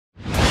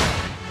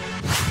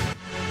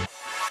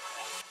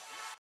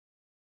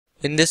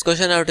in this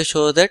question I have to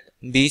show that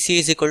BC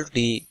is equal to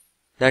DE.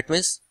 That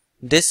means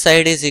this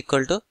side is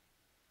equal to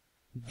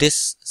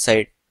this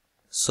side.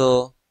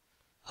 So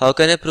how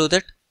can I prove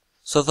that?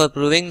 So for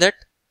proving that,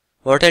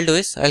 what I'll do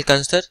is I'll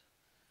consider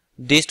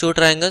these two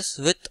triangles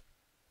with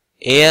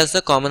A as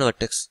the common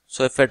vertex.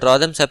 So if I draw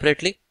them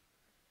separately,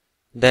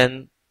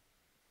 then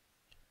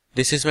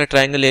this is my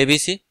triangle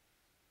ABC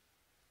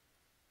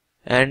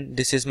and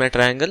this is my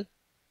triangle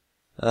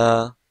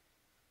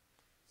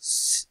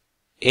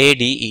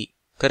ADE,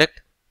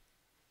 correct?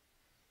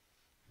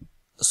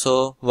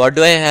 So what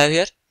do I have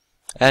here?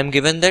 I am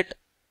given that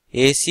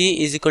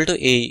AC is equal to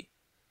AE.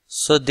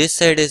 So this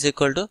side is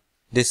equal to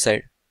this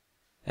side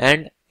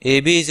and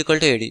AB is equal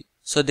to AD.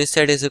 So this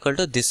side is equal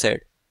to this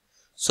side.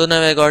 So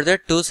now I got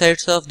that two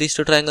sides of these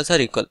two triangles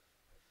are equal.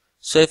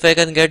 So if I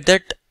can get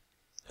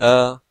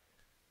that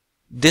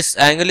this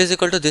angle is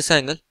equal to this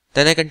angle,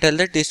 then I can tell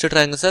that these two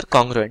triangles are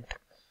congruent.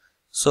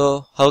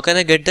 So how can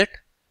I get that?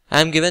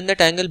 I am given that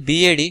angle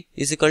BAD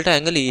is equal to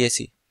angle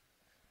EAC.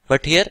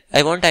 But here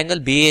I want angle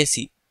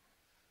BAC.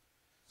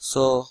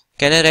 So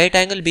can I write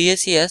angle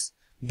BAC as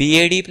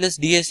BAD plus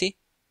DAC?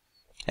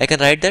 I can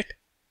write that.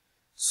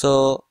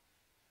 So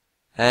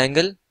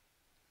angle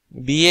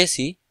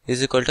BAC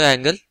is equal to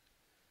angle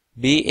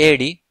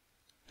BAD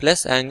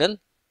plus angle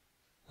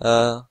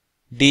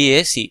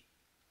DAC.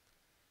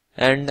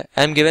 And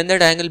I am given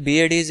that angle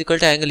BAD is equal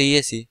to angle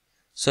EAC.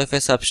 So if I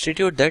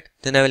substitute that,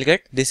 then I will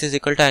get this is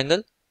equal to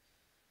angle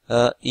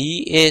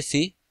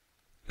EAC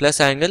plus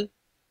angle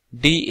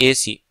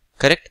DAC,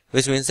 correct?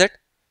 Which means that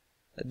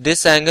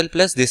this angle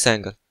plus this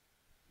angle,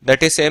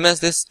 that is same as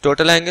this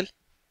total angle,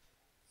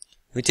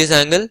 which is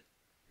angle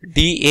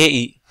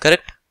DAE,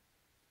 correct?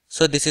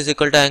 So this is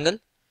equal to angle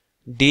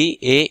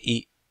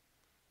DAE,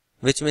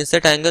 which means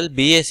that angle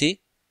BAC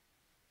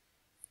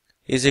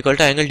is equal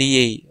to angle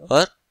DAE,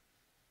 or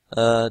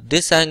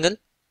this angle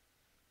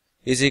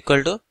is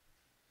equal to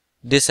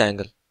this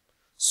angle.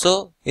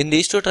 So in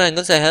these two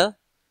triangles I have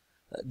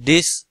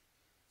this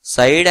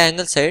side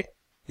angle side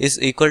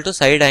is equal to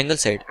side angle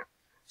side.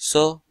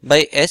 So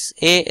by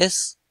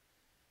SAS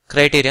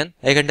criterion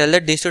I can tell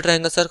that these two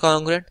triangles are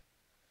congruent.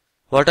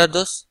 What are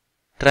those?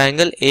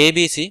 Triangle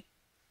ABC.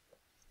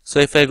 So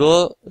if I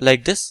go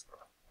like this,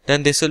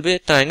 then this will be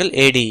triangle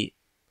ADE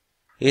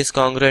is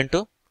congruent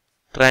to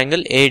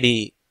triangle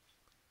ADE.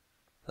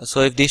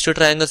 So if these two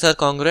triangles are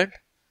congruent,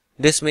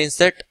 this means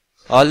that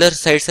all their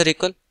sides are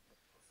equal.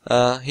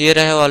 Here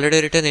I have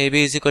already written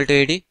AB is equal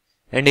to AD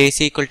and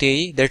AC equal to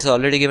AE. That's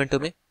already given to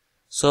me.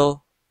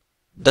 So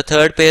the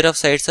third pair of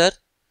sides are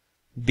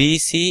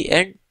BC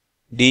and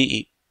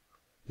DE.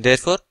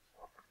 Therefore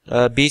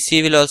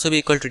BC will also be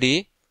equal to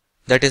DE.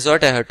 That is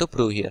what I have to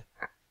prove here.